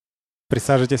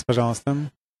Присаживайтесь,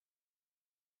 пожалуйста.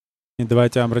 И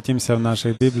давайте обратимся в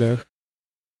наших Библиях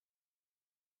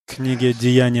к книге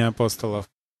 «Деяния апостолов».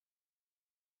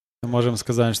 Мы можем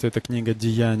сказать, что это книга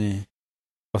деяний,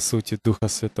 по сути, Духа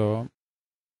Святого.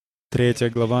 3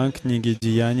 глава книги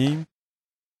 «Деяний».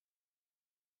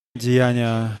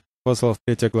 Деяния апостолов,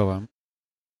 3 глава.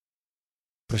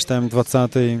 Прочитаем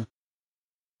 20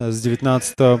 с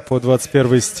 19 по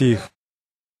 21 стих.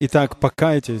 «Итак,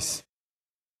 покайтесь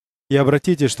и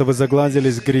обратитесь, чтобы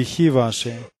загладились грехи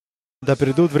ваши. Да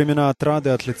придут времена отрады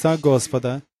от лица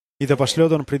Господа, и да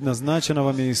пошлет Он предназначенного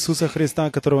вам Иисуса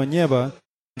Христа, которого небо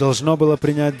должно было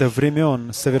принять до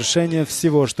времен совершения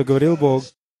всего, что говорил Бог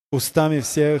устами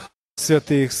всех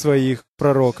святых своих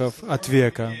пророков от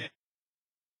века».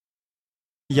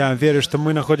 Я верю, что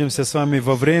мы находимся с вами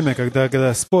во время, когда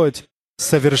Господь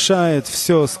совершает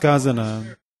все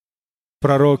сказанное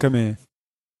пророками,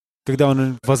 когда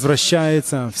Он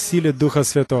возвращается в силе Духа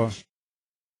Святого.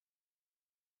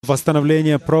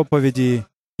 Восстановление проповеди,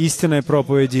 истинной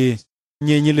проповеди,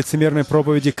 не нелицемерной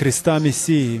проповеди креста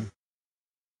Мессии.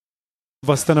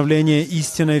 Восстановление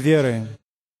истинной веры,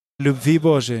 любви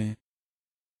Божией.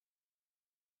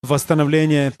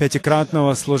 Восстановление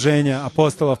пятикратного служения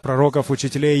апостолов, пророков,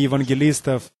 учителей,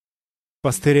 евангелистов,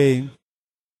 пастырей.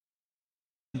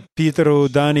 Питеру,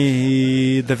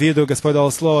 Дани и Давиду Господь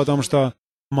дал слово о том, что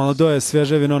молодое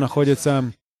свежее вино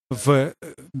находится в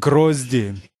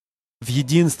грозди, в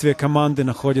единстве команды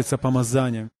находится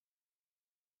помазание.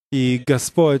 И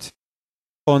Господь,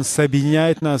 Он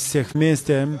соединяет нас всех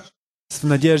вместе в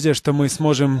надежде, что мы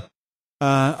сможем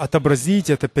отобразить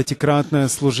это пятикратное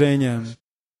служение.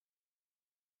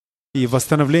 И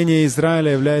восстановление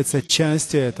Израиля является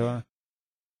частью этого.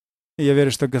 И я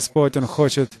верю, что Господь, Он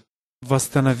хочет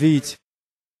восстановить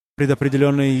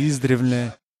предопределенные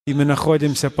издревле. И мы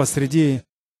находимся посреди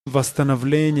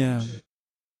восстановления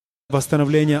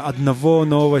одного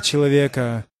нового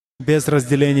человека, без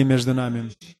разделения между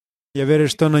нами. Я верю,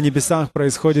 что на небесах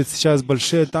происходят сейчас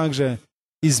большие также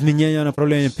изменения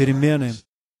направления, перемены.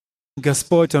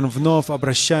 Господь, Он вновь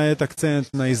обращает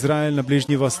акцент на Израиль, на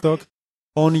Ближний Восток.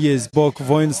 Он есть Бог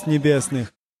воинств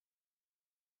небесных.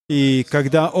 И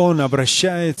когда Он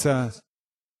обращается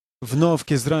вновь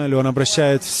к Израилю, Он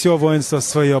обращает все воинство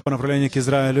свое по направлению к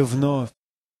Израилю вновь.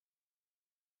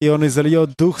 И Он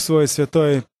изольет Дух Свой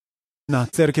Святой на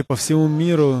церкви по всему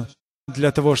миру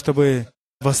для того, чтобы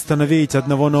восстановить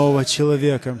одного нового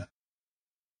человека.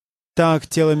 Так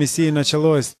тело Мессии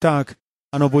началось, так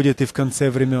оно будет и в конце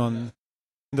времен.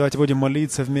 Давайте будем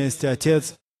молиться вместе.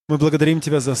 Отец, мы благодарим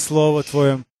Тебя за Слово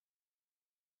Твое.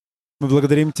 Мы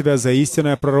благодарим Тебя за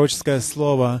истинное пророческое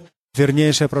Слово,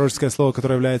 вернейшее пророческое Слово,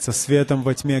 которое является светом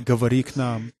во тьме. Говори к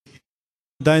нам.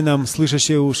 Дай нам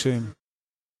слышащие уши.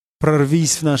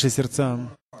 Прорвись в наши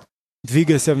сердца.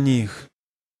 Двигайся в них.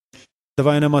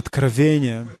 Давай нам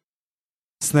откровение.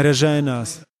 Снаряжай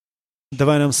нас.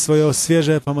 Давай нам свое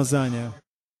свежее помазание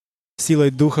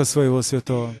силой Духа Своего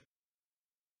Святого,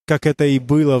 как это и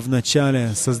было в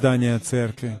начале создания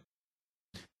Церкви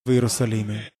в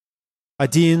Иерусалиме.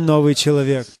 Один новый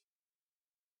человек.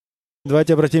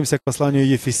 Давайте обратимся к посланию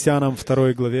Ефесянам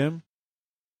 2 главе.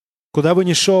 Куда бы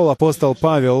ни шел апостол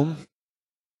Павел,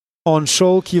 он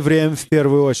шел к евреям в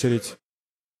первую очередь.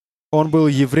 Он был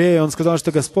еврей, он сказал,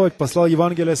 что Господь послал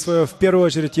Евангелие свое в первую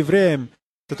очередь евреям.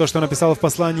 Это то, что он написал в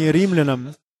послании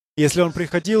римлянам. Если он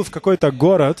приходил в какой-то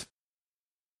город,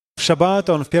 в шаббат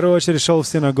он в первую очередь шел в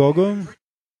синагогу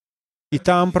и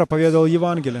там проповедовал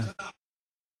Евангелие.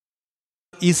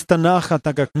 Из Танаха,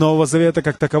 так как Нового Завета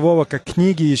как такового, как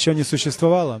книги, еще не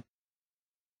существовало.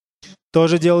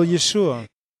 Тоже делал Иешуа.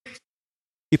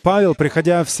 И Павел,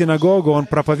 приходя в синагогу, он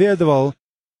проповедовал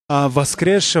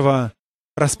воскресшего,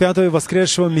 распятого и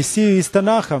воскресшего Мессию из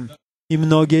Танаха. И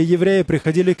многие евреи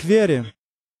приходили к вере.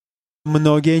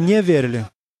 Многие не верили.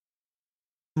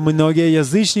 Многие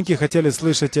язычники хотели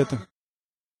слышать это.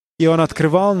 И он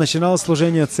открывал, начинал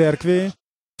служение церкви,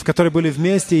 в которой были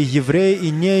вместе и евреи,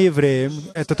 и неевреи.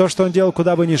 Это то, что он делал,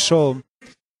 куда бы ни шел.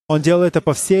 Он делал это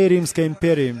по всей Римской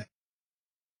империи.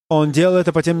 Он делал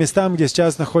это по тем местам, где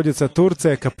сейчас находится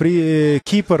Турция,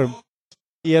 Кипр.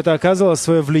 И это оказывало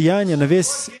свое влияние на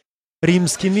весь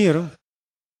римский мир.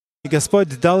 И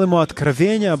Господь дал ему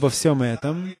откровение обо всем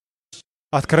этом.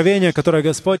 Откровение, которое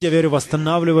Господь, я верю,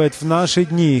 восстанавливает в наши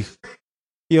дни.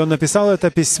 И Он написал это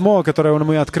письмо, которое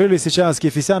мы открыли сейчас к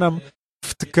Ефесянам,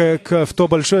 в то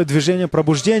большое движение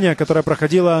пробуждения, которое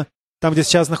проходило там, где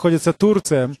сейчас находится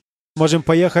Турция. Можем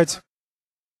поехать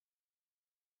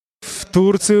в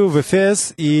Турцию, в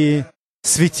Эфес, и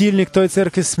светильник той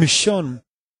церкви смещен.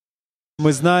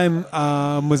 Мы знаем,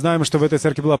 что в этой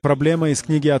церкви была проблема из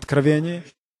книги Откровения.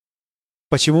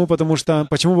 Почему?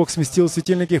 Почему Бог сместил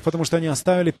светильники их? Потому что они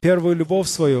оставили первую любовь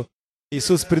свою.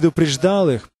 Иисус предупреждал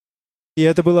их. И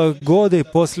это было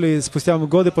спустя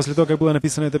годы после того, как было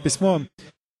написано это письмо.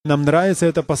 Нам нравится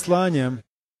это послание.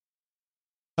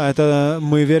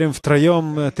 Мы верим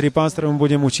втроем, 3 пастора мы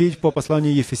будем учить по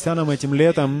посланию Ефесянам этим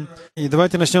летом. И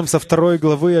давайте начнем со 2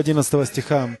 главы 11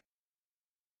 стиха.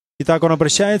 Итак, он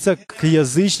обращается к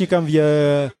язычникам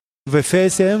в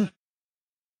Эфесе,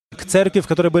 к церкви, в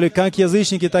которой были как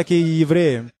язычники, так и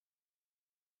евреи.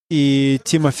 И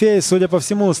Тимофей, судя по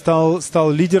всему,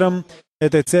 стал лидером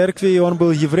этой церкви, и он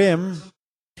был евреем.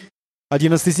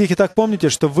 11 стих. Итак, помните,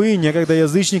 что вы, некогда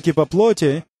язычники по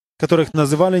плоти, которых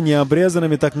называли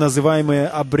необрезанными, так называемые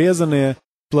обрезанные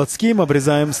плотским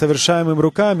обрезаем, совершаемым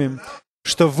руками,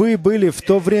 что вы были в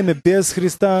то время без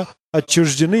Христа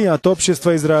отчуждены от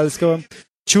общества израильского,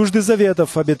 чужды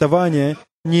заветов, обетования,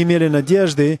 не имели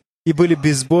надежды и были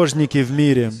безбожники в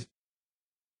мире.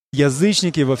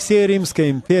 Язычники во всей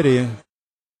Римской империи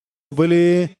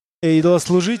были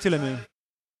идолослужителями.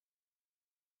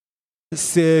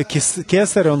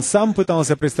 Кесарь, он сам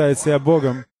пытался представить себя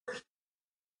Богом.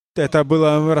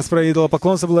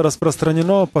 Идолопоклонство было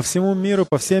распространено по всему миру,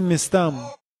 по всем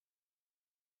местам.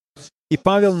 И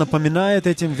Павел напоминает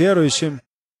этим верующим,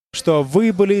 что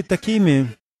вы были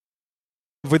такими.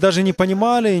 Вы даже не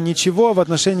понимали ничего в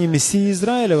отношении Мессии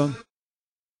Израилева.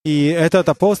 И этот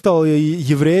апостол,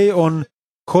 еврей, он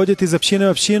ходит из общины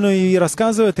в общину и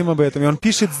рассказывает им об этом. И он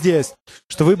пишет здесь,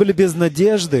 что вы были без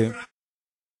надежды.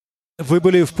 Вы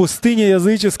были в пустыне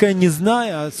языческой, не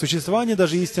зная о существовании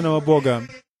даже истинного Бога.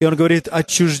 И он говорит,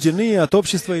 отчуждены от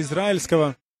общества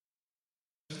израильского.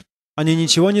 Они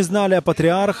ничего не знали о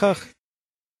патриархах.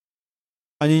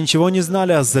 Они ничего не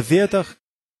знали о заветах.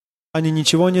 Они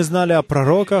ничего не знали о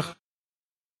пророках.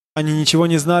 Они ничего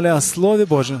не знали о Слове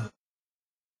Божьем.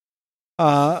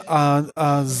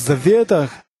 О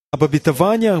заветах, об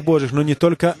обетованиях Божьих. Но не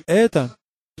только это.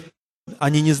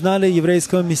 Они не знали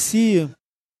еврейского Мессии.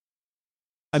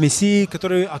 О Мессии,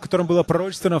 о котором было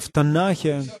пророчествовано в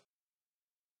Танахе,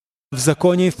 в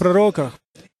законе и в пророках.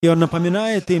 И он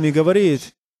напоминает им и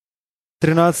говорит,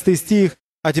 13 стих,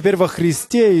 «А теперь во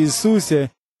Христе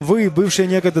Иисусе вы, бывшие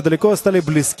некогда далеко, стали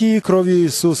близки кровью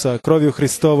Иисуса, кровью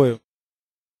Христовой».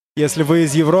 Если вы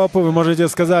из Европы, вы можете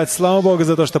сказать, слава Богу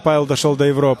за то, что Павел дошел до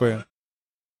Европы.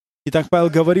 Итак, Павел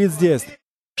говорит здесь,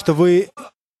 что вы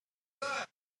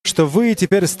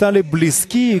теперь стали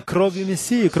близки кровью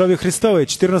Мессии, кровью Христовой.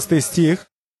 14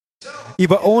 стих.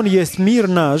 «Ибо Он есть мир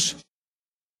наш,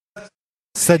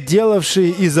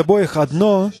 соделавший из обоих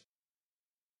одно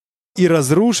и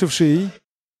разрушивший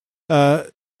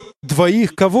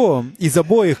двоих кого? Из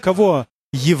обоих кого?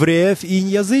 Евреев и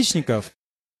язычников».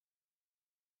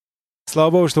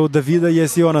 Слава Богу, что у Давида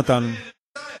есть Йонатан.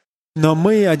 Но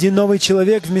мы один новый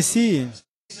человек в Мессии.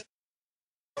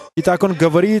 Итак, он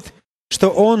говорит, что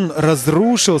он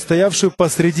разрушил стоявшую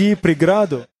посреди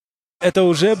преграду. Это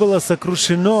уже было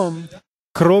сокрушено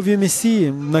кровью Мессии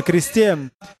на кресте.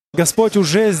 Господь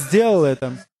уже сделал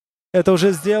это. Это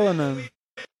уже сделано.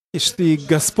 И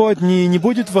Господь не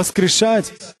будет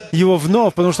воскрешать его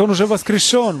вновь, потому что он уже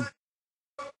воскрешен.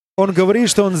 Он говорит,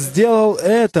 что он сделал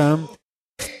это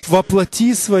во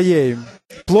плоти своей,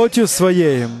 плотью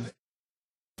своей.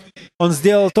 Он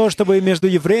сделал то, чтобы между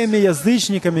евреями и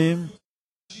язычниками,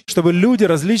 чтобы люди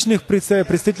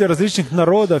представители различных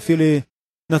народов или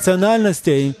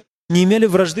национальностей не имели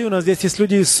вражды. У нас здесь есть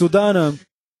люди из Судана,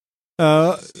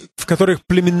 в которых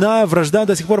племенная вражда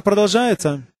до сих пор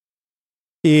продолжается.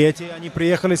 И они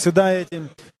приехали сюда, эти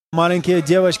маленькие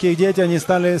девочки и дети, они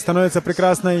становятся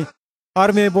прекрасной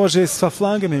армией Божией со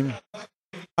флагами.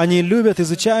 Они любят,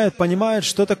 изучают, понимают,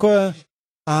 что такое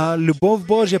любовь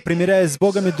Божья, примиряясь с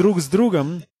Богом и друг с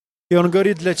другом. И он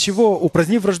говорит, для чего?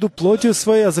 Упразднив вражду плотью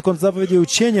своей, а закон заповедей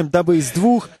учением, дабы из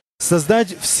двух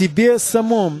создать в себе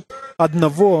самом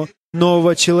одного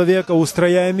нового человека,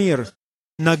 устрояя мир.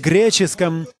 На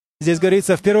греческом здесь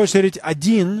говорится в первую очередь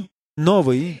один,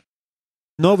 новый.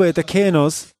 Новый — это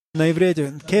кейнос на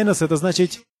иврите. Кейнос — это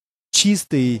значит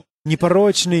чистый,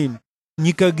 непорочный,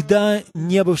 никогда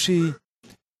не бывший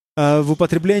в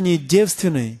употреблении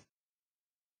девственный.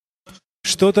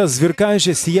 Что-то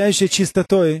сверкающее, сияющее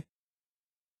чистотой.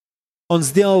 Он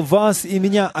сделал вас и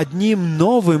меня одним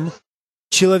новым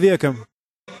человеком.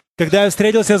 Когда я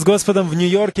встретился с Господом в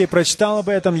Нью-Йорке и прочитал об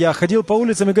этом, я ходил по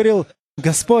улицам и говорил,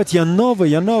 «Господь, я новый,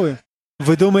 я новый».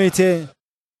 Вы думаете,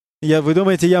 я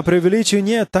преувеличиваю?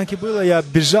 Нет, так и было. Я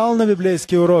бежал на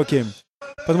библейские уроки,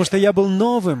 потому что я был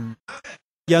новым.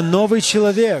 Я новый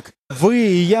человек. Вы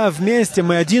и я вместе,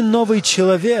 мы один новый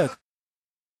человек.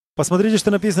 Посмотрите, что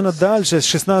написано дальше,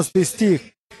 16 стих.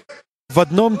 В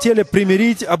одном теле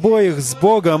примирить обоих с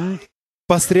Богом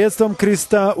посредством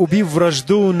креста, убив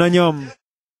вражду на нем.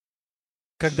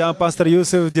 Когда пастор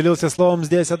Юсеф делился словом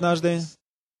здесь однажды,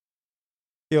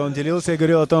 и он делился и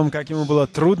говорил о том, как ему было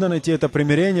трудно найти это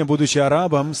примирение, будучи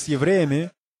арабом, с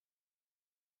евреями,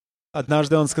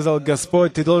 однажды он сказал: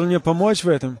 «Господь, Ты должен мне помочь в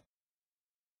этом».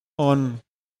 Он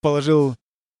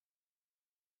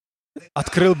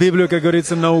открыл Библию, как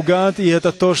говорится, наугад, и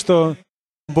это то, что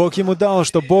Бог ему дал,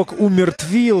 что Бог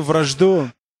умертвил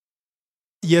вражду.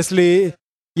 Если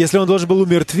он должен был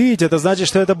умертвить, это значит,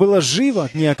 что это было живо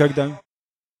некогда.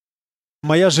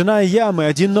 Моя жена и я, мы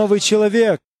один новый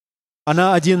человек.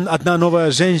 Она одна новая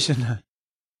женщина.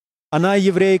 Она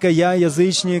еврейка, я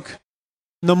язычник,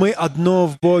 но мы одно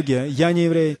в Боге. Я не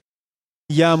еврей.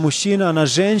 Я мужчина, она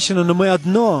женщина, но мы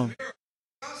одно.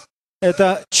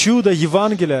 Это чудо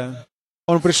Евангелия.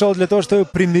 Он пришел для того, чтобы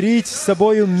примирить с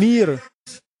собою мир.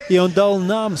 И Он дал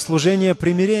нам служение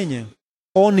примирения.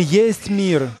 Он есть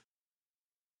мир.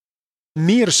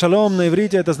 Мир, шалом на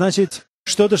иврите, это значит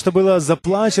что-то, что было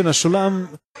заплачено.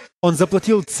 Шулам, Он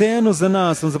заплатил цену за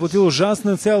нас. Он заплатил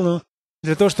ужасную цену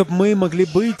для того, чтобы мы могли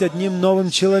быть одним новым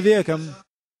человеком.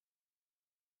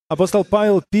 Апостол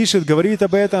Павел пишет, говорит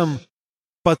об этом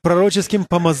под пророческим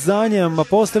помазанием,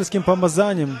 апостольским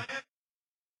помазанием.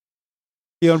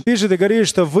 И он пишет и говорит,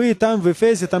 что вы там, в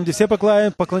Эфесе, там, где все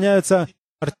поклоняются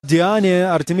Диане,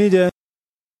 Артемиде,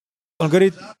 он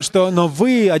говорит, что «но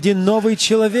вы один новый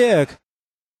человек».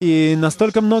 И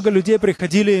настолько много людей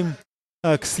приходили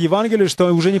к Евангелию,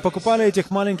 что уже не покупали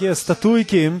этих маленькие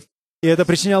статуйки, и это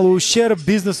причиняло ущерб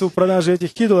бизнесу в продаже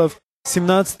этих идолов.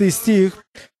 17 стих.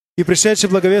 «И пришедший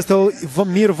благовествовал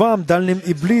мир вам, дальним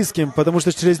и близким, потому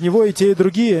что через него и те, и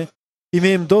другие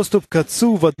имеем доступ к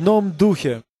Отцу в одном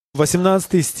духе».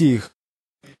 18 стих.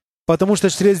 «Потому что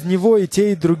через него и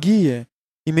те, и другие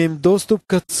имеем доступ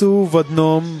к Отцу в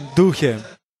одном духе».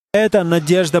 Это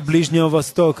надежда Ближнего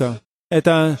Востока.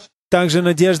 Это также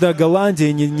надежда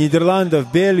Голландии,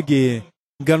 Нидерландов, Бельгии,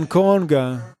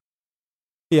 Гонконга.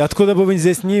 И откуда бы вы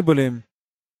здесь ни были,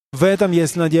 в этом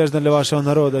есть надежда для вашего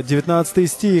народа. 19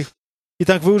 стих.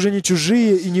 «Итак, вы уже не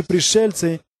чужие и не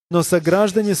пришельцы, но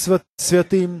сограждане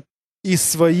святым и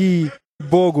свои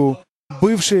Богу,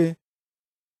 бывшие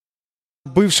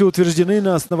утверждены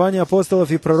на основании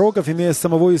апостолов и пророков, имея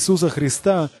самого Иисуса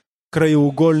Христа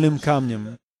краеугольным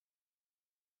камнем,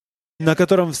 на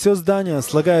котором все здание,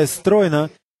 слагаясь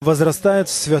стройно, возрастает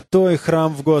в святой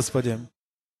храм в Господе».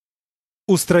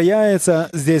 Устрояется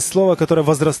здесь слово, которое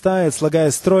возрастает,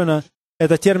 слагаясь стройно.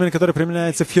 Это термин, который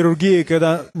применяется в хирургии,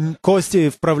 когда кости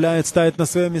вправляют, ставят на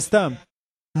свои места.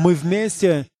 Мы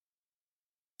вместе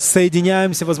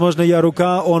соединяемся, возможно, я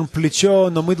рука, он плечо,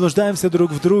 но мы нуждаемся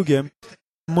друг в друге.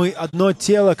 Мы одно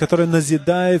тело, которое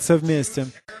назидается вместе.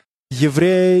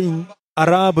 Евреи,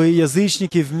 арабы,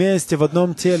 язычники вместе в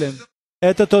одном теле.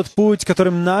 Это тот путь,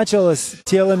 которым началось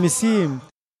тело Мессии.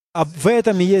 А в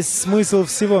этом и есть смысл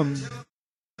всего.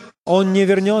 Он не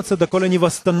вернется, доколе не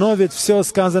восстановит все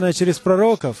сказанное через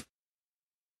пророков.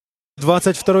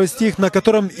 22 стих, «На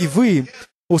котором и вы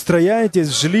устрояетесь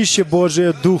в жилище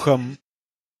Божие Духом».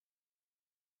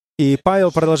 И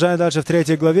Павел продолжает дальше в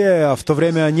 3 главе, а в то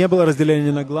время не было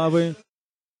разделения на главы.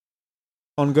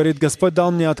 Он говорит: «Господь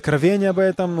дал мне откровение об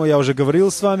этом, но я уже говорил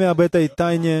с вами об этой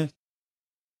тайне».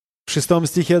 В 6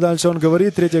 стихе дальше он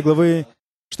говорит, 3 главы,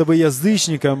 чтобы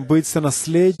язычникам быть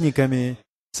сонаследниками,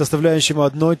 составляющим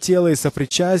одно тело и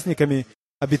сопричастниками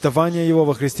обетования Его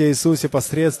во Христе Иисусе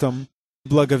посредством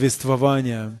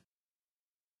благовествования.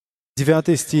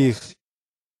 9 стих.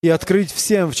 «И открыть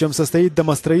всем, в чем состоит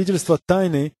домостроительство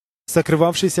тайны,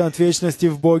 сокрывавшейся от вечности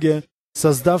в Боге,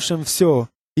 создавшим все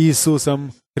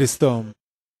Иисусом Христом».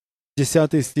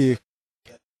 10 стих.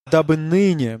 «Дабы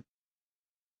ныне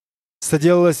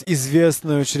соделалась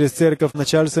известную через церковь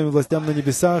начальствам и властям на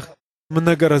небесах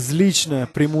многоразличная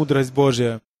премудрость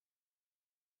Божия».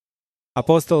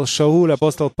 Апостол Шауль,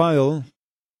 апостол Павел,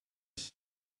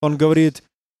 он говорит: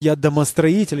 «Я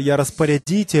домостроитель, я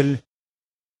распорядитель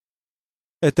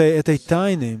этой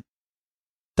тайны.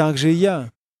 Так же и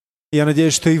я. Я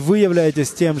надеюсь, что и вы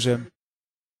являетесь тем же».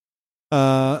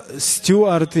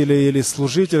 Стюард или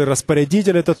служитель,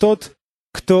 распорядитель — это тот,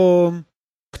 кто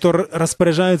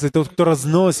распоряжается, тот, кто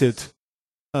разносит,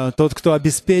 тот, кто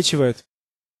обеспечивает.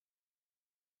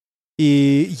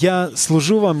 И я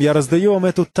служу вам, я раздаю вам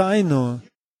эту тайну,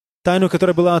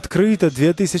 которая была открыта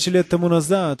 2000 лет тому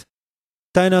назад.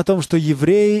 Тайна о том, что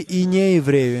евреи и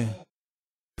неевреи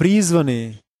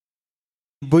призваны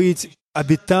быть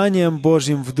обитанием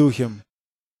Божьим в Духе.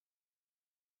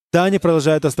 Да, они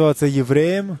продолжают оставаться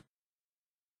евреем.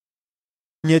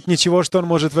 Нет ничего, что он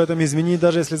может в этом изменить,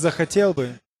 даже если захотел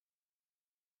бы.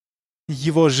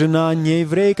 Его жена не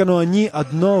еврейка, но они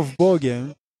одно в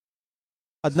Боге.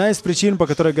 Одна из причин, по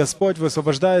которой Господь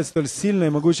высвобождает столь сильное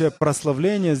и могучее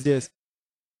прославление здесь,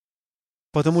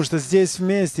 потому что здесь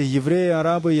вместе евреи,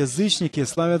 арабы, язычники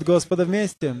славят Господа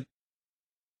вместе.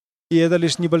 И это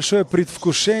лишь небольшое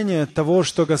предвкушение того,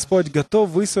 что Господь готов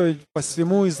высвободить по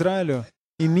всему Израилю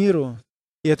и миру.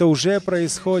 И это уже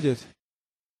происходит.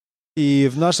 И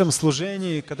в нашем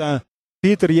служении, когда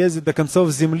Питер ездит до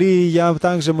концов земли,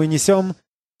 мы несем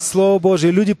Слово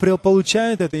Божие, и люди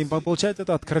получают это, им получают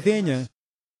это откровение.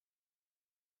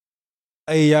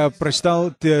 И я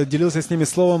делился с ними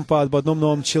словом об одном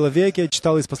новом человеке,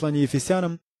 читал из послания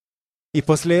Ефесянам. И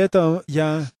после этого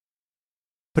я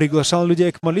приглашал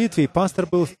людей к молитве, и пастор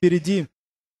был впереди.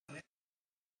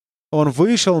 Он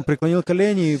вышел, он преклонил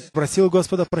колени и просил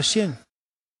Господа прощения.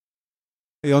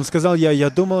 И он сказал, я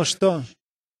думал, что...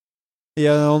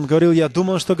 Он говорил, я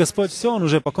думал, что Господь все, Он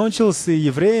уже покончил с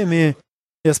евреями.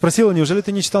 Я спросил, неужели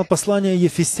ты не читал послание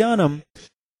Ефесянам?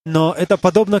 Но это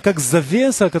подобно как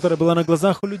завеса, которая была на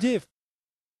глазах у людей.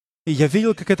 И я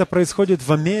видел, как это происходит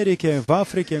в Америке, в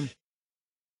Африке.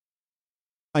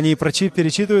 Они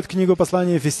перечитывают книгу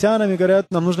послания Ефесянам и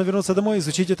говорят, нам нужно вернуться домой,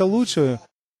 изучить это лучше,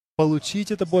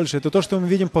 получить это больше. Это то, что мы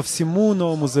видим по всему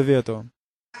Новому Завету.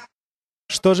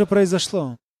 Что же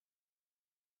произошло?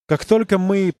 Как только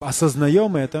мы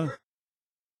осознаем это,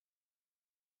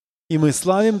 и мы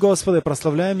славим Господа и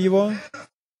прославляем Его,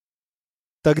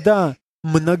 тогда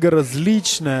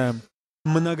многоразличная,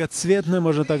 многоцветная,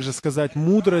 можно также сказать,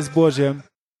 мудрость Божья,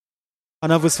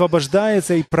 она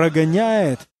высвобождается и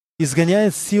прогоняет,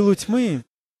 изгоняет силу тьмы.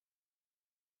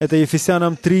 Это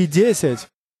Ефесянам 3:10.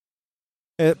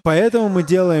 Поэтому мы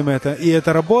делаем это, и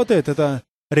это работает, это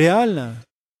реально.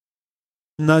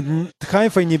 Над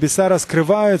Хайфой небеса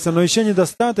раскрываются, но еще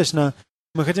недостаточно.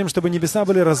 Мы хотим, чтобы небеса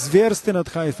были разверсты над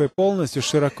Хайфой полностью,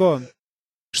 широко.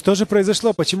 Что же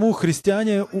произошло? Почему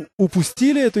христиане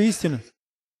упустили эту истину?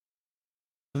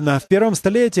 В первом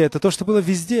столетии это то, что было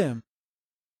везде.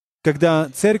 Когда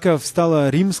церковь стала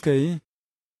римской,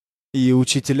 и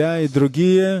учителя, и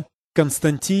другие,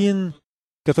 Константин,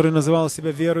 который называл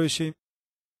себя верующий,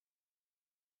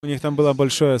 у них там было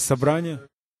большое собрание,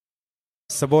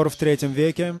 собор в III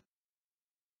веке.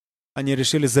 Они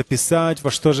решили записать,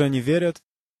 во что же они верят.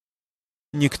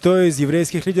 Никто из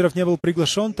еврейских лидеров не был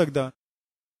приглашен тогда.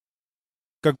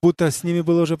 Как будто с ними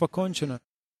было уже покончено.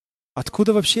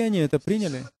 Откуда вообще они это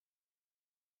приняли?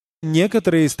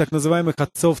 Некоторые из так называемых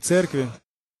отцов церкви,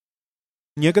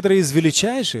 некоторые из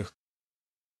величайших.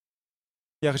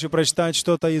 Я хочу прочитать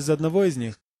что-то из одного из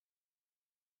них.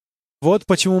 Вот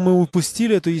почему мы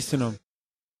упустили эту истину.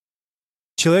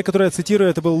 Человек, который я цитирую,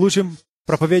 это был лучшим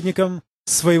проповедником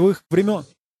своих времен.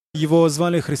 Его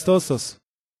звали Христосос.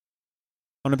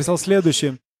 Он написал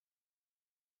следующее.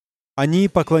 Они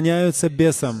поклоняются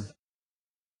бесам.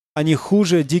 Они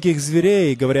хуже диких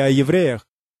зверей, говоря о евреях.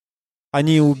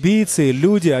 Они убийцы,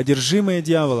 люди, одержимые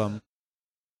дьяволом.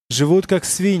 Живут как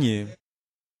свиньи.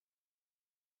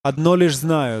 Одно лишь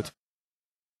знают.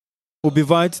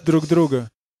 Убивать друг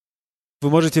друга. Вы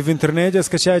можете в интернете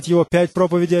скачать его 5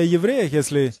 проповедей о евреях,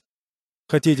 если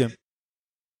хотите.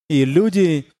 И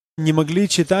люди не могли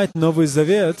читать Новый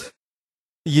Завет,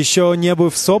 еще не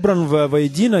был собран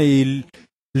воедино, и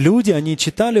люди, они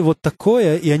читали вот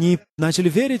такое, и они начали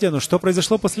верить в это. Что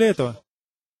произошло после этого?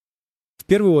 В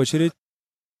первую очередь,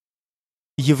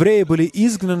 евреи были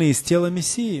изгнаны из тела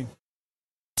Мессии.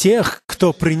 Тех,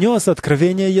 кто принес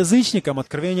откровение язычникам,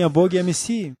 откровение о Боге, о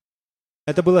Мессии.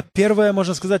 Это было первое,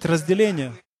 можно сказать,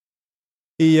 разделение.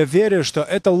 И я верю, что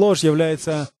эта ложь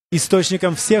является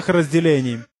источником всех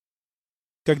разделений.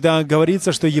 Когда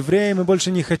говорится, что евреи, мы больше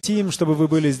не хотим, чтобы вы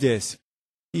были здесь.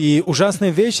 И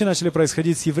ужасные вещи начали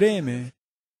происходить с евреями.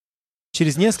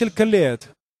 Через несколько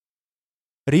лет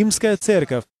римская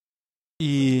церковь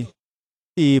и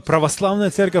православная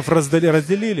церковь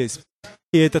разделились.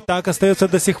 И это так остается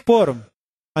до сих пор.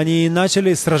 Они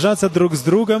начали сражаться друг с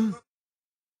другом.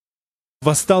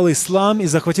 Восстал ислам и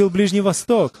захватил Ближний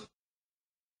Восток.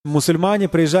 Мусульмане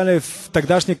приезжали в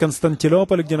тогдашний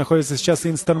Константинополь, где находится сейчас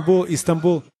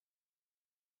Истамбул.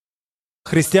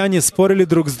 Христиане спорили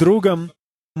друг с другом.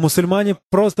 Мусульмане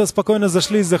просто спокойно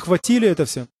зашли и захватили это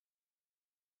все.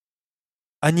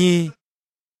 Они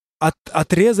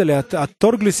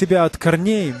отторгли себя от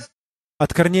корней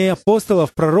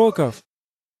апостолов, пророков,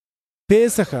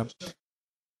 Песаха.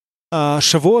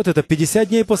 Шавуот — это 50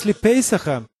 дней после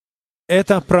Песаха.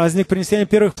 это праздник принесения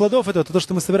первых плодов, это то,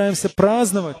 что мы собираемся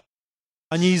праздновать.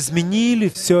 Они изменили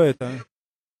все это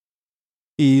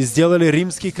и сделали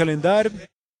римский календарь.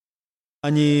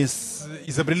 Они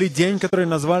изобрели день, который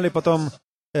назвали потом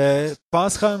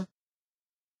Пасха.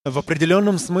 В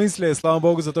определенном смысле, слава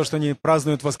Богу за то, что они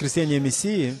празднуют воскресение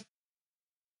Мессии.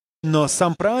 Но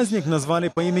сам праздник назвали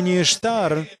по имени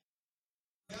Иштар.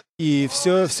 И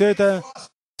все это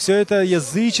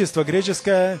язычество,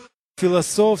 греческая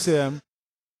философия.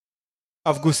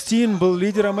 Августин был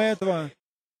лидером этого.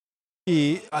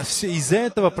 И из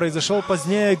этого произошел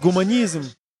позднее гуманизм.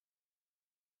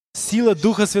 Сила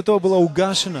Духа Святого была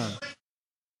угашена.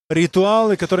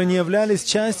 Ритуалы, которые не являлись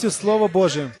частью Слова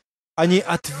Божьего, они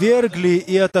отвергли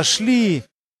и отошли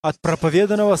от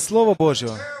проповеданного Слова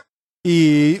Божьего.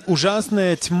 И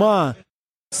ужасная тьма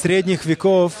средних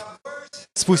веков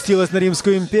спустилась на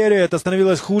Римскую империю, это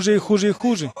становилось хуже и хуже и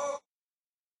хуже.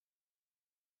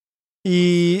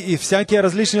 И всякие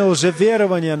различные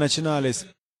лжеверования начинались.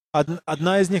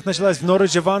 Одна из них началась в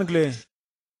Норвиче, в Англии.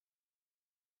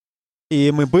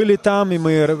 И мы были там, и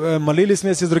мы молились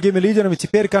вместе с другими лидерами.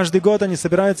 Теперь каждый год они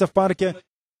собираются в парке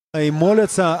и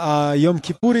молятся о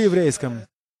Йом-Кипуре еврейском.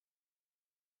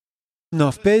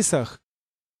 Но в Песах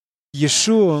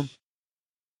Иешуа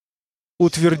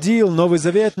утвердил Новый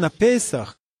Завет на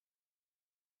Песах,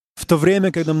 в то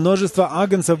время, когда множество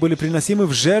агнцев были приносимы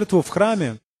в жертву в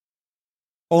храме.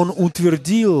 Он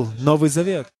утвердил Новый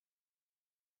Завет.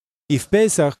 И в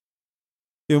Песах,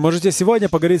 и вы можете сегодня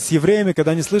поговорить с евреями,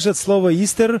 когда они слышат слово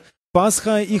 «Истер»,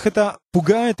 «Пасха», их это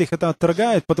пугает, их это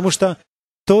отторгает, потому что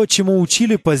то, чему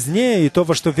учили позднее, и то,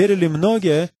 во что верили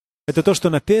многие, это то, что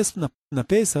на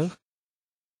Песах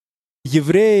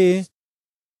евреи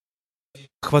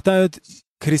хватают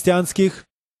христианских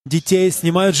детей,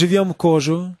 снимают живьем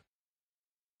кожу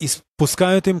и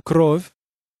спускают им кровь,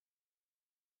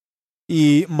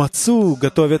 и мацу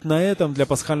готовят на этом для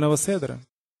пасхального седра.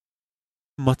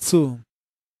 Мацу.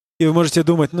 И вы можете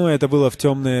думать, это было в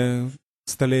темные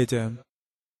столетия.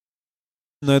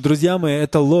 Но, друзья мои,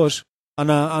 эта ложь,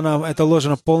 эта ложь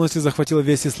полностью захватила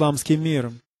весь исламский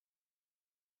мир.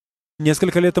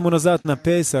 Несколько лет тому назад на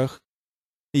Песах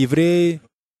евреи,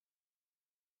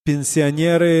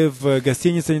 пенсионеры в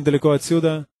гостинице недалеко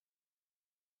отсюда,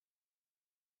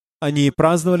 они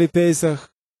праздновали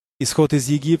Песах, исход из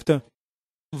Египта.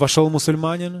 Вошел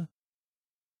мусульманин,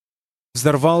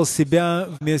 взорвал себя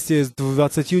вместе с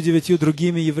 29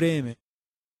 другими евреями.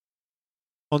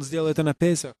 Он сделал это на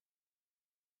Песах.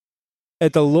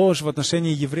 Эта ложь в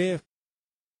отношении евреев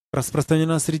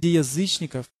распространена среди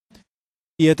язычников.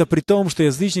 И это при том, что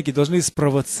язычники должны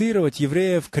спровоцировать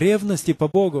евреев к ревности по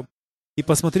Богу. И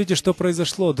посмотрите, что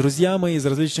произошло. Друзья мои из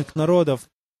различных народов,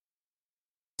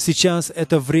 сейчас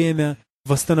это время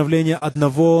восстановления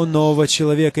одного нового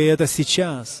человека, и это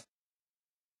сейчас.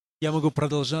 Я могу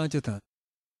продолжать это.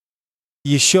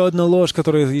 Еще одна ложь,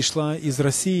 которая шла из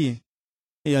России,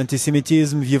 и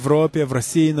антисемитизм в Европе, в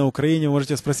России, на Украине. Вы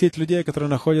можете спросить людей, которые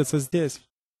находятся здесь.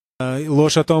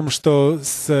 Ложь о том, что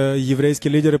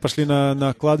еврейские лидеры пошли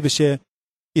на кладбище,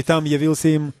 и там явился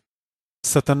им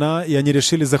сатана, и они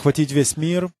решили захватить весь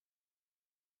мир.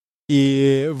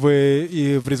 И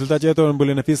в результате этого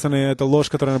были написаны, эта ложь,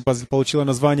 которая получила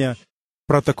название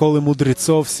 «Протоколы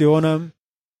мудрецов Сиона».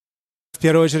 В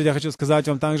первую очередь я хочу сказать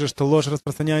вам также, что ложь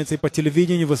распространяется и по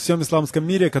телевидению во всем исламском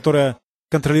мире, которое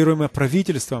контролируемо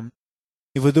правительством.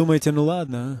 И вы думаете,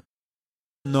 ладно.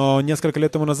 Но несколько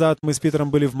лет тому назад мы с Питером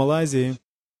были в Малайзии.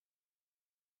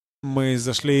 Мы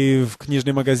зашли в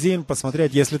книжный магазин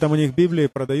посмотреть, есть ли там у них Библии,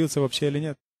 продаются вообще или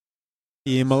нет.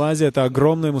 И Малайзия — это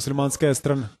огромная мусульманская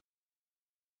страна.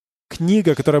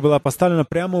 Книга, которая была поставлена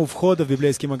прямо у входа в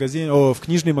библейский магазин, в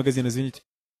книжный магазин, извините.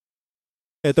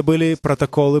 Это были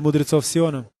протоколы мудрецов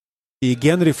Сиона. И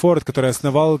Генри Форд, который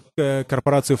основал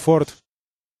корпорацию Форд,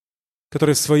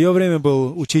 который в свое время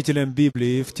был учителем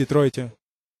Библии в Детройте.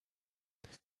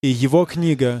 И его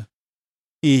книга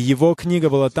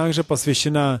была также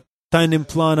посвящена тайным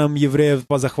планам евреев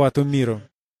по захвату мира.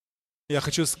 Я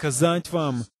хочу сказать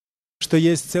вам, что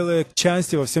есть целые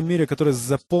части во всем мире, которые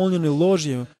заполнены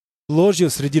ложью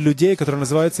среди людей, которые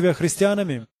называют себя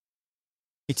христианами.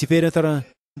 И теперь это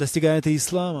достигает и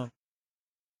ислама.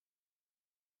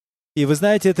 И вы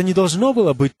знаете, это не должно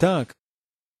было быть так,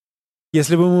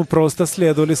 если бы мы просто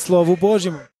следовали Слову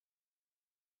Божьему.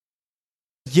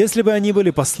 Если бы они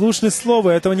были послушны Слову,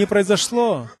 этого не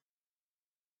произошло.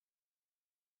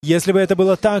 Если бы это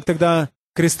было так, тогда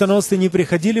крестоносцы не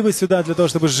приходили бы сюда для того,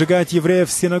 чтобы сжигать евреев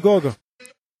в синагогах.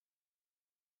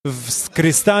 С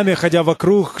крестами, ходя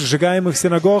вокруг сжигаемых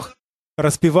синагог,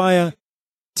 распевая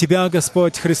 «Тебя,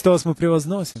 Господь Христос, мы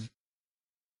превозносим».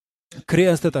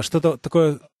 Крест — это что-то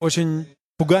такое очень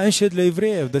пугающее для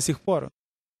евреев до сих пор.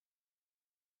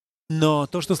 Но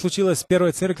то, что случилось в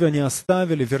первой церкви, они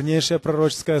оставили вернейшее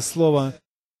пророческое слово.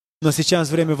 Но сейчас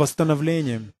время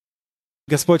восстановления.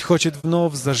 Господь хочет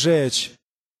вновь зажечь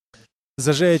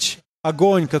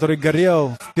огонь, который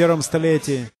горел в первом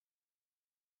столетии,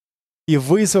 и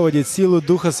высвободить силу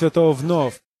Духа Святого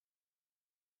вновь,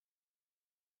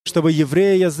 чтобы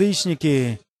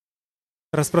евреи-язычники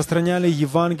распространяли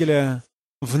Евангелие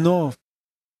вновь,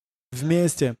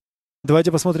 вместе.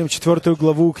 Давайте посмотрим 4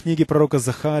 главу книги пророка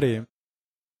Захарии.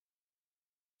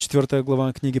 4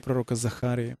 глава книги пророка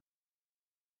Захарии.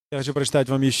 Я хочу прочитать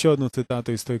вам еще одну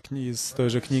цитату из той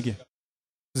же книги.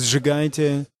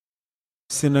 «Сжигайте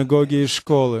синагоги и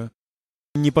школы.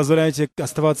 Не позволяйте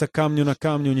оставаться камню на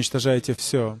камне, уничтожайте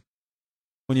все.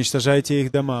 Уничтожайте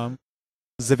их дома,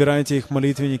 забирайте их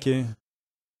молитвенники,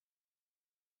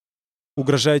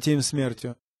 угрожайте им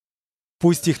смертью.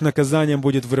 Пусть их наказанием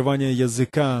будет вырывание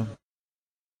языка».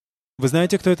 Вы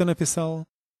знаете, кто это написал?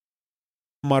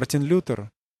 Мартин Лютер.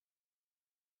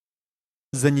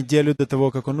 За неделю до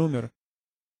того, как он умер.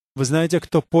 Вы знаете,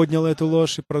 кто поднял эту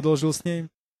ложь и продолжил с ней?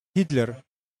 Гитлер.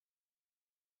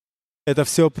 Это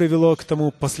все привело к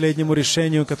тому последнему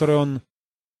решению, которое он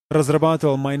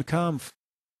разрабатывал, «Mein Kampf»,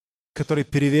 который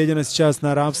переведен сейчас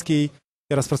на арабский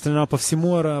и распространен по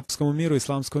всему арабскому миру,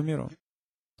 исламскому миру.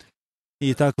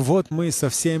 И так вот мы со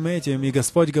всем этим, и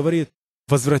Господь говорит: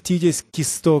 возвратитесь к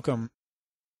истокам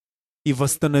и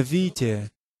восстановите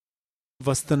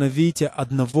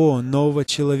одного нового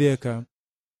человека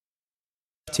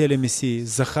в теле Мессии.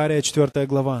 Захария 4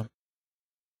 глава.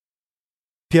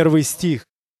 1 стих.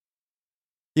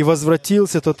 «И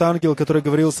возвратился тот ангел, который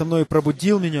говорил со мной, и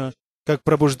пробудил меня, как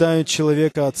пробуждают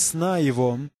человека от сна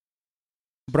его».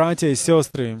 Братья и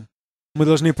сестры, мы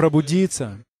должны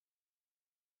пробудиться.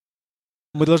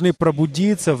 Мы должны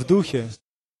пробудиться в духе.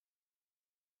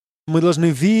 Мы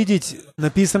должны видеть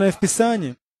написанное в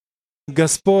Писании.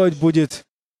 Господь будет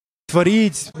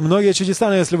творить многие чудеса,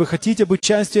 но если вы хотите быть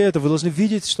частью этого, вы должны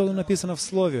видеть, что написано в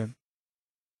Слове.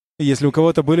 И если у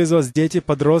кого-то были из вас дети,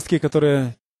 подростки,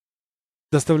 которые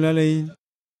доставляли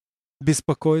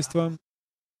беспокойство,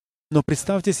 но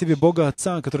представьте себе Бога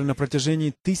Отца, который на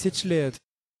протяжении 1000 лет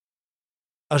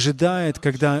ожидает,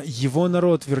 когда Его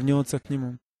народ вернется к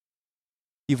Нему.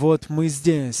 И вот мы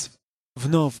здесь,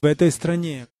 вновь, в этой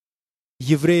стране.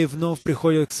 Евреи вновь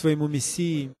приходят к своему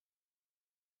Мессии.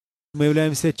 Мы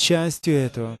являемся частью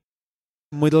этого.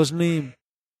 Мы должны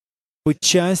быть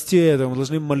частью этого, мы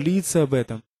должны молиться об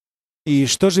этом. И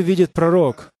что же видит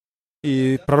пророк?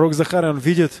 И пророк Захария, он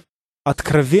видит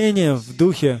откровение в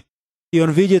духе, и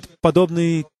он видит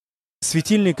подобный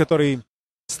светильник, который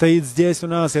стоит здесь у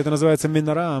нас, и это называется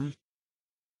минора.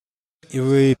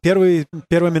 И первая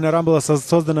минора была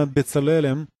создана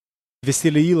Бецалелем,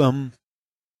 Веселиилом.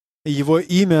 Его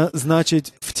имя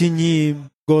значит «в тени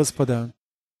Господа».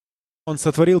 Он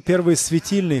сотворил первый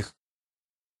светильник.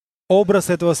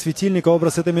 Образ этого светильника,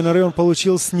 образ этой миноры он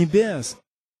получил с небес.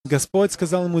 Господь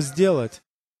сказал ему сделать.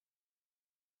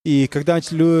 И когда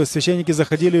священники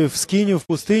заходили в скинию, в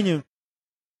пустыню,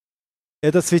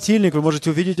 этот светильник, вы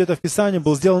можете увидеть это в Писании,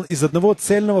 был сделан из одного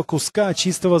цельного куска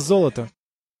чистого золота.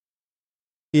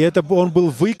 И он был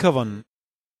выкован.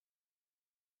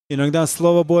 Иногда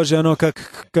Слово Божье, оно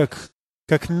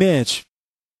как меч.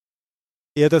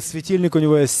 И этот светильник, у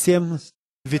него есть 7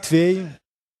 ветвей.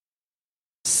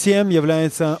 7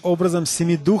 является образом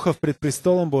 7 духов пред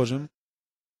престолом Божьим.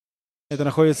 Это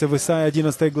находится в Исаии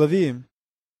 11 главе.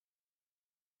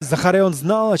 Захария, он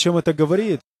знал, о чем это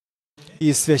говорит.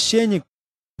 И священник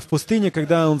в пустыне,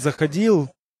 когда он заходил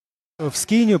в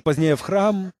скинию, позднее в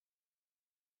храм,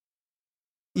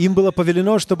 им было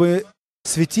повелено, чтобы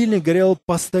светильник горел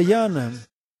постоянно,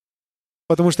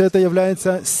 потому что это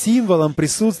является символом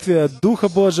присутствия Духа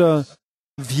Божьего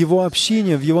в его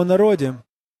общине, в его народе.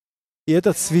 И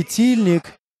этот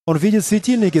светильник, он видит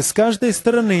светильники, с каждой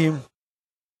стороны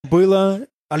было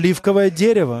оливковое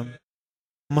дерево,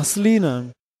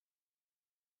 маслина.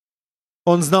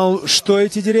 Он знал, что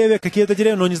эти деревья, какие это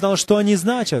деревья, но не знал, что они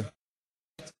значат.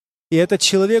 И этот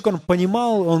человек, он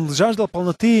понимал, он жаждал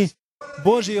полноты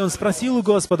Божьей, и он спросил у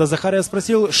Господа, Захария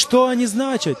спросил, что они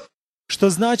значат? Что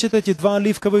значат эти 2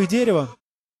 оливковых дерева?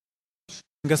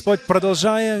 Господь,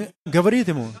 продолжая, говорит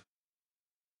ему.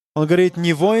 Он говорит,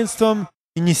 не воинством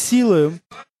и не силою,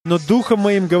 но духом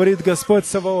моим, говорит Господь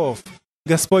Саваоф,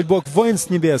 Господь Бог воинств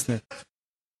небесных.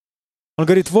 Он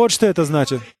говорит, вот что это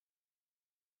значит.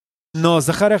 Но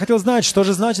Захария хотел знать, что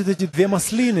же значат эти 2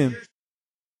 маслины.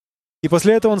 И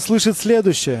после этого он слышит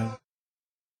следующее.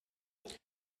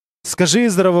 «Скажи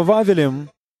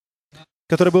Зарувавелем,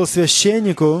 который был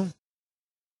священнику,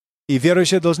 и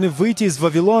верующие должны выйти из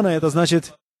Вавилона. Это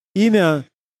значит имя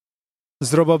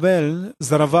Зарававель,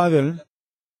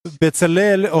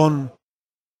 Бецалель, он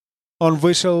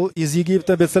вышел из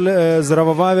Египта,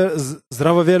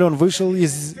 Зарававель, он вышел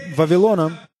из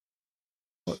Вавилона.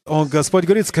 Господь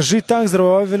говорит, скажи так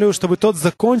Зарававелю, чтобы тот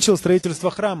закончил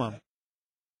строительство храма.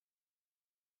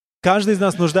 Каждый из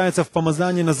нас нуждается в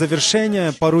помазании на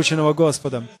завершение порученного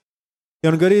Господом. И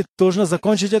он говорит, нужно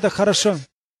закончить это хорошо.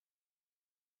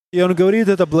 И он говорит,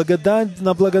 это благодать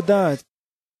на благодать.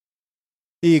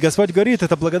 И Господь говорит,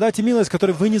 это благодать и милость,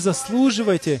 которую вы не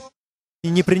заслуживаете, и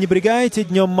не пренебрегаете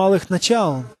днем малых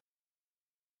начал.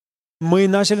 Мы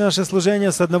начали наше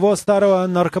служение с одного старого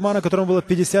наркомана, которому было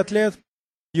 50 лет.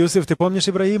 Юсиф, ты помнишь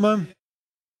Ибрагима?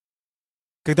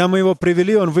 Когда мы его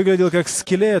привели, он выглядел как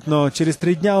скелет, но через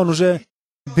 3 дня он уже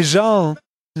бежал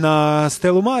на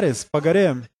Стеллу Марис по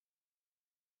горе.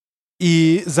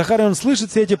 И Захарий, он слышит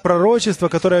все эти пророчества,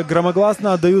 которые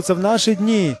громогласно отдаются в наши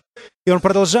дни. И он,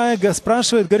 продолжая,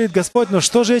 спрашивает, говорит, Господь, ну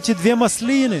что же эти 2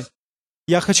 маслины?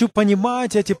 Я хочу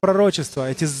понимать эти пророчества,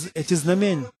 эти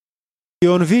знамения. И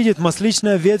он видит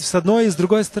масличная ветвь с одной и с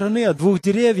другой стороны от 2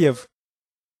 деревьев,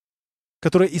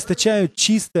 которые источают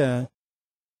чистое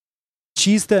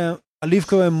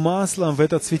оливковое масло в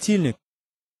этот светильник.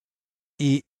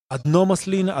 И одна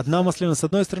маслина с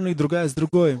одной стороны, и другая с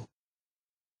другой.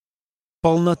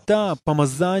 Полнота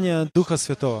помазания Духа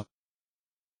Святого.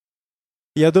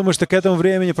 Я думаю, что к этому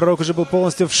времени пророк уже был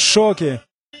полностью в шоке.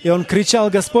 И он кричал,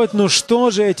 Господь, ну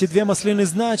что же эти 2 маслины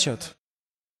значат?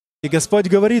 И Господь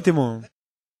говорит ему,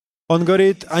 он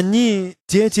говорит, они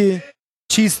дети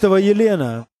чистого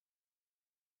елена.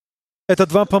 Это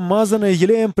 2 помазанные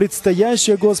елеем,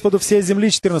 предстоящие Господу всей земли,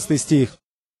 14 стих.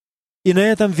 И на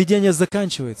этом видение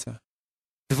заканчивается.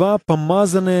 2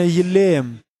 помазанные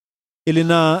елеем. Или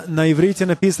на иврите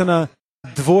написано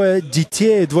 2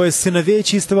 детей, 2 сыновей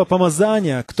чистого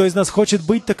помазания. Кто из нас хочет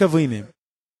быть таковыми?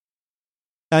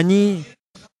 Они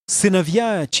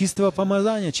сыновья чистого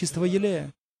помазания, чистого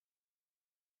елея.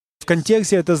 В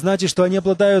контексте это значит, что они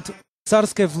обладают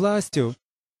царской властью,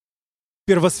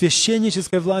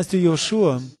 первосвященнической властью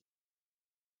Иошуа.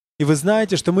 И вы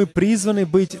знаете, что мы призваны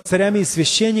быть царями и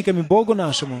священниками Богу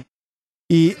нашему.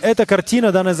 И эта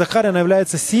картина, данная Захария, она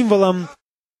является символом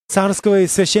царского и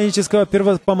священнического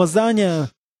первопомазания,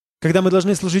 когда мы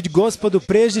должны служить Господу,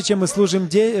 прежде чем мы служим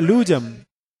людям.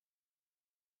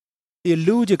 И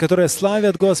люди, которые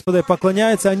славят Господа и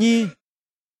поклоняются, они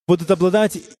будут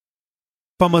обладать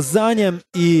помазанием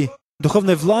и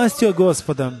духовной властью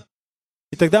Господа.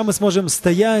 И тогда мы сможем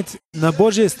стоять на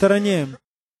Божьей стороне.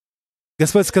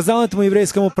 Господь сказал этому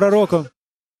еврейскому пророку,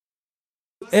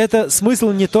 это смысл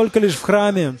не только лишь в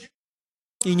храме,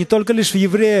 и не только лишь в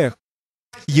евреях,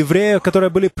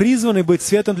 которые были призваны быть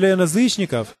светом для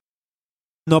язычников.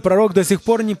 Но пророк до сих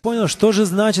пор не понял, что же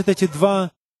значат эти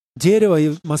 2 дерева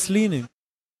и маслины.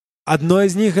 Одно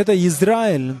из них — это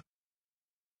Израиль.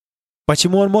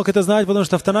 Почему он мог это знать? Потому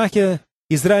что в Танахе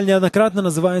Израиль неоднократно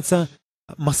называется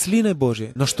маслиной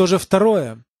Божьей. Но что же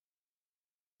второе?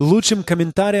 Лучшим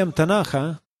комментарием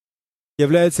Танаха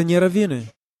являются не раввины.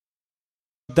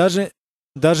 Даже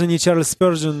не Чарльз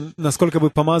Спержен, насколько бы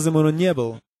помазанным он не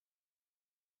был.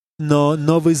 Но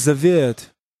Новый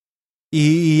Завет. И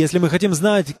если мы хотим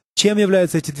знать, чем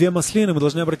являются эти 2 маслины, мы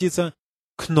должны обратиться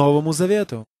к Новому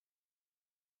Завету.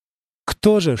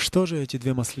 Что же эти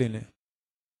 2 маслины?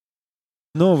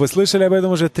 Ну, вы слышали об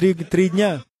этом уже 3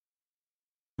 дня.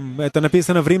 Это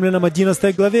написано в Римлянам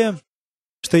 11 главе,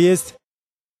 что есть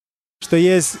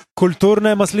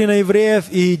культурная маслина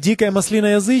евреев и дикая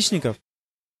маслина язычников.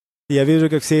 Я вижу,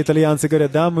 как все итальянцы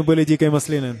говорят, да, мы были дикой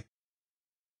маслиной.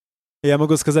 Я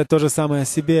могу сказать то же самое о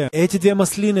себе. Эти 2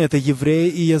 маслины — это евреи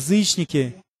и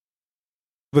язычники.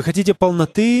 Вы хотите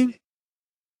полноты?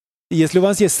 Если у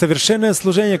вас есть совершенное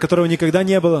служение, которого никогда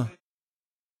не было,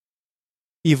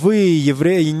 и вы,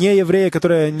 евреи, и не евреи,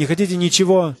 которые не хотите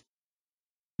ничего,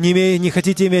 не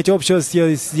хотите иметь общего с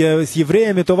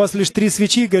евреями, то у вас лишь 3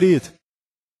 свечи горит.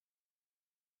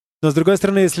 Но с другой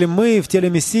стороны, если мы в теле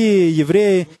Мессии,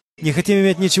 евреи, не хотим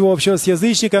иметь ничего общего с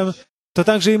язычником, то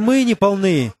также и мы не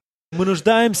полны. Мы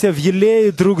нуждаемся в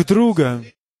елее друг друга.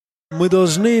 Мы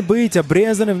должны быть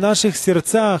обрезаны в наших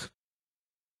сердцах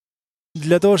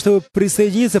для того, чтобы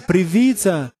присоединиться,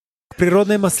 привиться к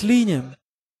природной маслине.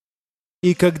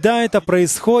 И когда это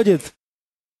происходит,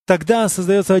 тогда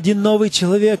создается один новый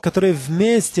человек, который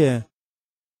вместе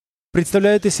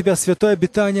представляет из себя святое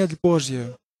обетование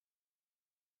Божье.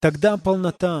 Тогда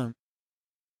полнота.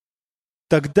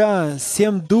 Тогда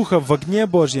 7 духов в огне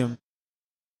Божьем,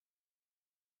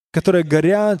 которые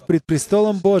горят пред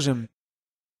престолом Божьим,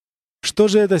 Что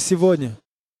же это сегодня?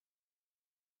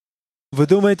 Вы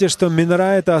думаете, что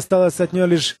минора это осталось от нее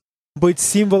лишь быть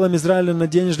символом Израиля на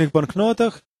денежных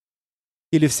банкнотах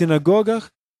или в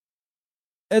синагогах?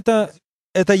 Это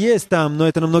есть там, но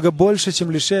это намного больше,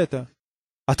 чем лишь это.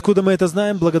 Откуда мы это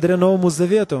знаем? Благодаря Новому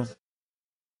Завету.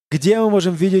 Где мы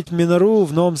можем видеть минору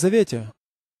в Новом Завете?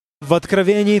 В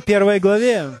Откровении 1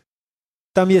 главе.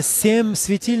 Там есть 7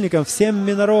 светильников, 7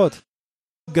 минород.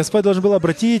 Господь должен был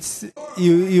обратить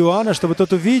Иоанна, чтобы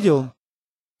тот увидел,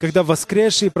 когда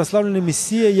воскресший и прославленный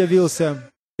Мессия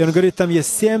явился. И он говорит, там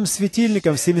есть 7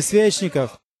 светильников, 7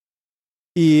 свечников.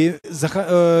 И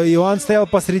Иоанн стоял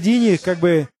посредине, как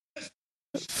бы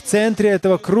в центре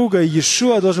этого круга.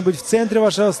 Иешуа должен быть в центре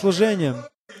вашего служения.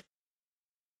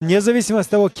 Независимо от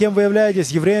того, кем вы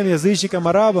являетесь, евреем, язычником,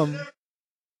 арабом,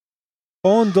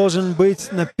 Он должен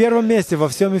быть на первом месте во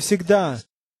всем и всегда.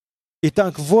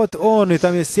 Итак, вот Он, и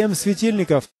там есть 7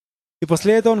 светильников. И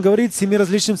после этого Он говорит 7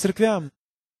 различным церквям.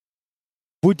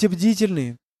 Будьте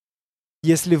бдительны.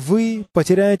 Если вы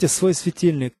потеряете свой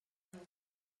светильник,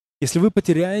 если вы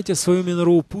потеряете свою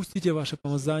минору, упустите ваше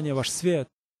помазание, ваш свет.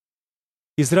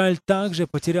 Израиль также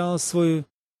потерял свою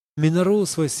минору,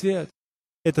 свой свет.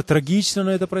 Это трагично,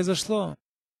 но это произошло.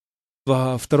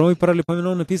 Во второй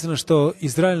паралипоменон написано, что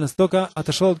Израиль настолько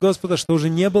отошел от Господа, что уже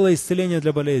не было исцеления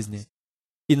для болезни.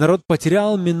 И народ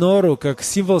потерял минору как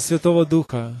символ Святого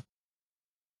Духа.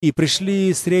 И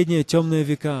пришли средние темные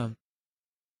века.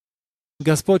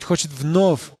 Господь хочет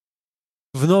вновь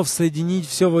соединить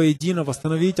все воедино,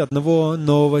 восстановить одного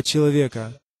нового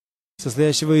человека,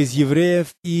 состоящего из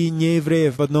евреев и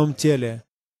неевреев в одном теле,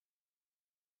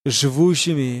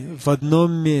 живущими в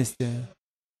одном месте,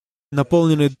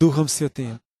 наполненные Духом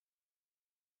Святым,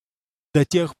 до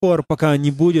тех пор, пока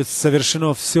не будет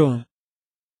совершено все.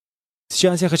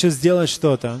 Сейчас я хочу сделать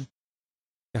что-то.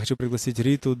 Я хочу пригласить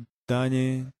Риту,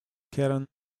 Дани, Керан.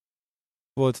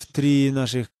 Вот трое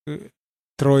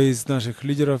из наших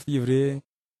лидеров, евреи.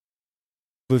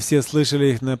 Вы все слышали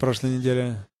их на прошлой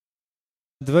неделе.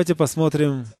 Давайте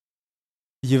посмотрим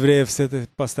евреев,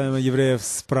 поставим евреев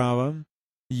справа.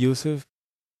 Юсеф,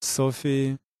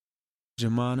 Софи,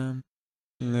 Джемана.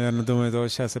 Наверное, думаю, это вот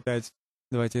сейчас опять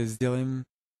давайте сделаем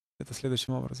это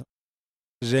следующим образом.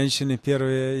 Женщины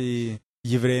первые и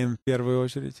евреям в первую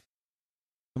очередь.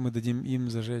 Мы дадим им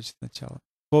зажечь сначала.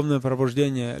 Полное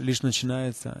пробуждение лишь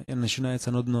начинается, и начинается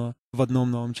оно в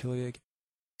одном новом человеке.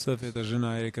 София — это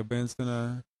жена Эрика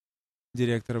Бенстона,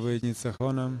 директора военницы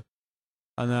Хона.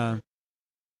 Она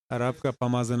арабка,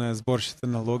 помазанная сборщица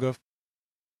налогов,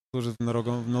 служит в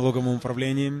налоговом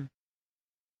управлении.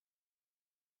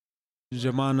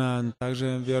 Джамана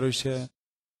также верующая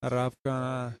арабка,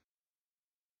 она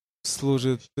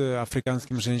служит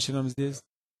африканским женщинам здесь.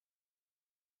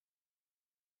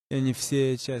 И они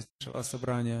все часть нашего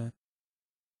собрания.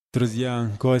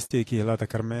 Друзья, гости, Киелата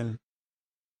Кармель.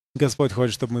 Господь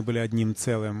хочет, чтобы мы были одним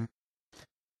целым.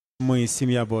 Мы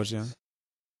семья Божья.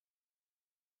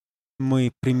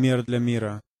 Мы пример для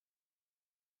мира.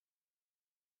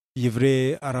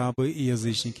 Евреи, арабы и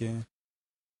язычники.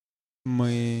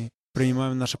 Мы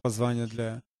принимаем наше позвание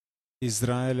для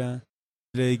Израиля,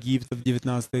 для Египта в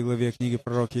 19 главе книги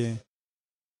пророки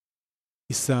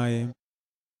Исаии.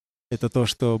 Это то,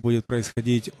 что будет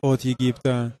происходить от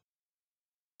Египта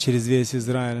через весь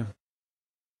Израиль.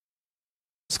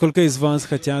 Сколько из вас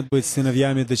хотят быть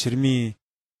сыновьями, дочерьми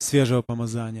свежего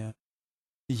помазания?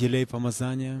 Елей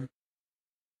помазания,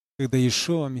 когда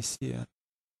Иешуа, Мессия,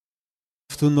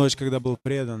 в ту ночь, когда был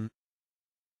предан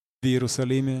в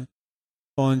Иерусалиме,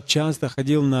 он часто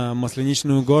ходил на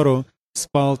Масленичную гору,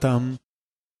 спал там.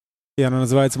 И она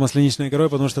называется Масленичной горой,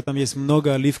 потому что там есть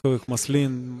много оливковых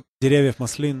маслин, деревьев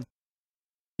маслин.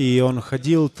 И он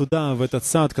ходил туда, в этот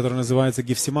сад, который называется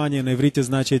Гефсимания. На иврите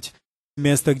значит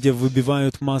место, где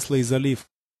выбивают масло из олив.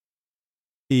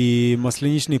 И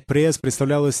масленичный пресс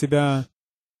представлял из себя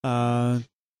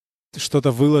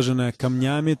что-то выложенное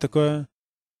камнями такое.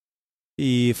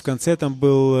 И в конце там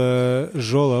был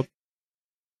жолоб.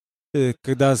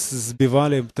 Когда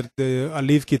сбивали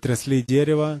оливки, трясли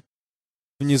дерево,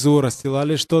 внизу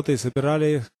расстилали что-то и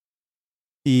собирали их.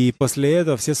 И после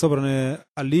этого все собранные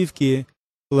оливки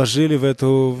ложили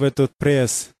в этот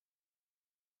пресс.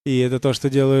 И это то, что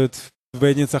делают в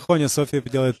Бейт-Ницахоне. София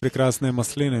делает прекрасные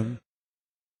маслины.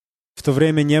 В то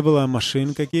время не было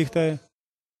машин каких-то.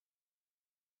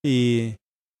 И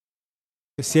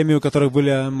семьи, у которых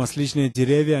были масличные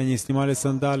деревья, они снимали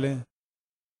сандали.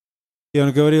 И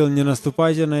он говорил, не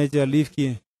наступайте на эти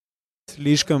оливки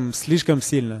слишком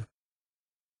сильно.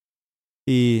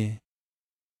 И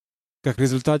как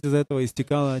результат из этого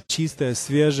истекало чистое,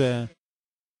 свежее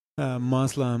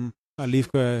масло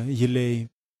оливковый елей.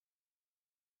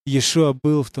 Иешуа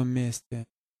был в том месте.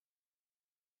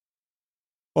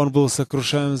 Он был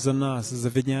сокрушаем за нас, за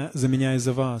меня и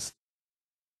за вас.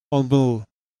 Он был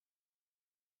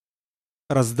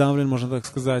раздавлен, можно так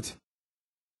сказать,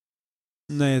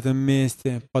 на этом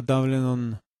месте. Подавлен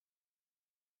он,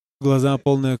 глаза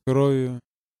полные кровью.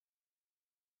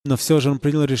 Но все же он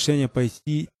принял решение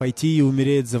пойти и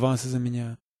умереть за вас и за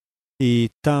меня.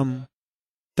 И там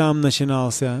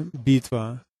начиналась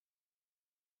битва.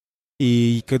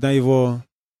 И когда его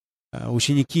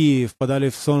ученики впадали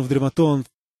в сон, в дремоту, он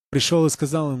пришел и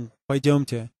сказал им: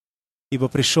 пойдемте, ибо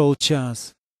пришел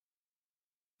час.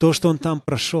 То, что он там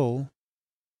прошел,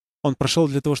 он прошел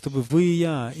для того, чтобы вы и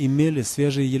я имели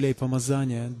свежий елей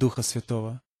помазания Духа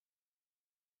Святого.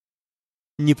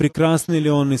 Не прекрасный ли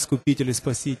он Искупитель и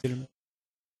Спаситель,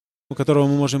 у которого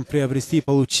мы можем приобрести и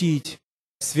получить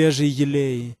свежий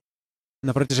елей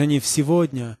на протяжении всего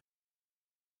дня?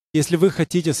 Если вы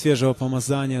хотите свежего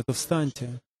помазания, то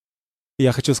встаньте. И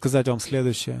я хочу сказать вам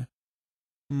следующее.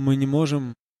 Мы не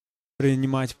можем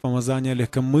принимать помазание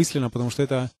легкомысленно, потому что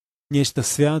это нечто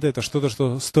святое, это что-то,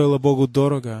 что стоило Богу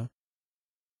дорого.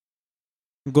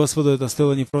 Господу это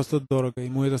стоило не просто дорого,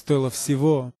 Ему это стоило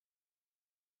всего.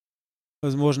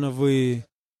 Возможно, вы,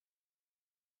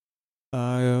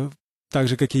 так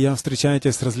же, как и я,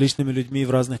 встречаетесь с различными людьми в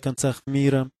разных концах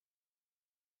мира.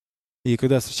 И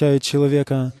когда встречают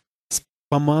человека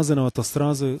помазанного, то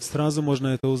сразу можно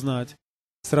это узнать.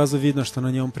 Сразу видно, что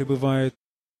на нем пребывает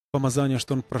помазание,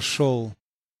 что он прошел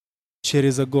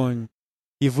через огонь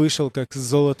и вышел, как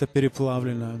золото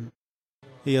переплавленное.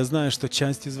 И я знаю, что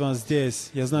часть из вас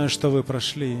здесь, я знаю, что вы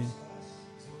прошли.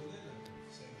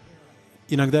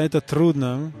 Иногда это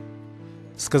трудно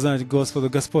сказать Господу: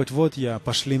 Господь, вот я,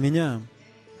 пошли меня.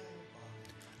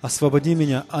 Освободи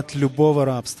меня от любого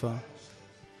рабства.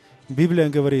 Библия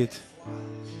говорит,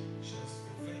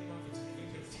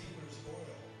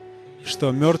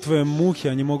 что мертвые мухи,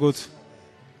 они могут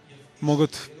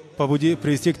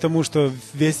привести к тому, что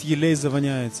весь елей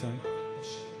завоняется.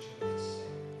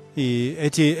 И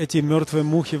эти мертвые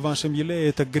мухи в вашем елее —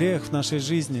 это грех в нашей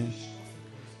жизни.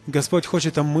 Господь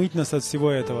хочет омыть нас от всего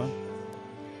этого.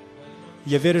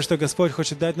 Я верю, что Господь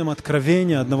хочет дать нам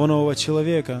откровение одного нового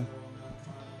человека.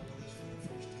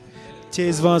 Те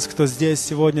из вас, кто здесь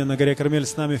сегодня на горе Кармель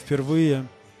с нами впервые,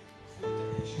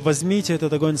 возьмите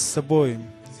этот огонь с собой,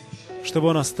 чтобы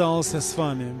он остался с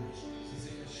вами,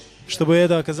 чтобы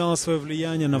это оказало свое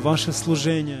влияние на ваше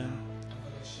служение.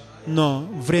 Но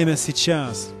время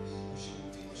сейчас.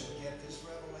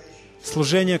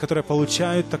 Служения, которые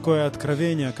получают такое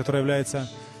откровение, которое является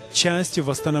частью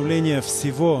восстановления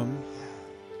всего,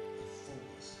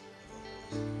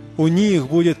 у них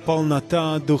будет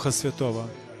полнота Духа Святого.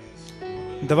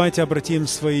 Давайте обратим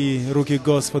свои руки к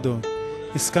Господу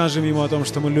и скажем Ему о том,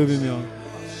 что мы любим Его.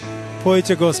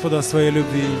 Пойте Господу о своей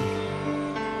любви.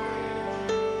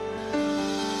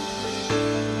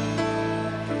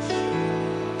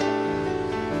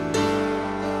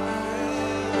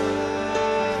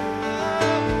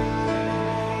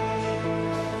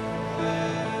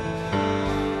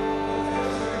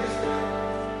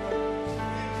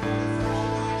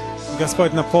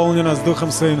 Господь, наполни нас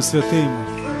Духом Своим Святым.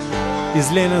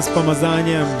 Излей нас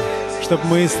помазанием, чтобы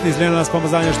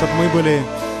мы были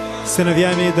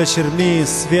сыновьями и дочерьми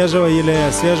свежего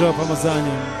елея, свежего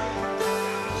помазания.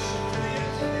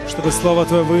 Чтобы Слово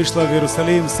Твое вышло в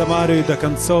Иерусалим, в Самарию и до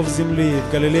концов земли,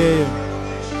 в Галилею.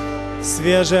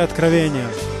 Свежее откровение,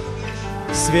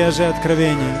 свежее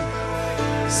откровение,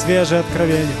 свежее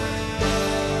откровение.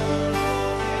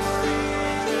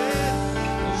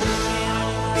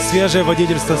 Свежее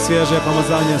водительство, свежее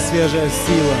помазание, свежая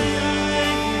сила.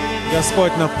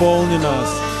 Господь, наполни нас.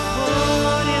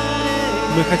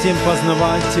 Мы хотим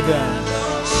познавать Тебя.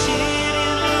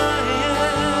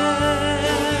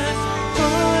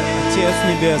 Отец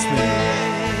Небесный,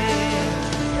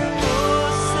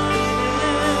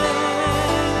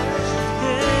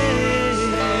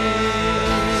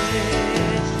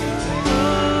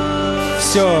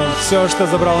 все, что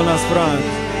забрало нас в рай,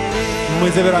 мы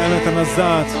забираем это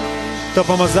назад. То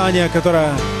помазание,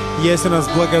 которое есть у нас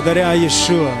благодаря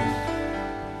Иешуа.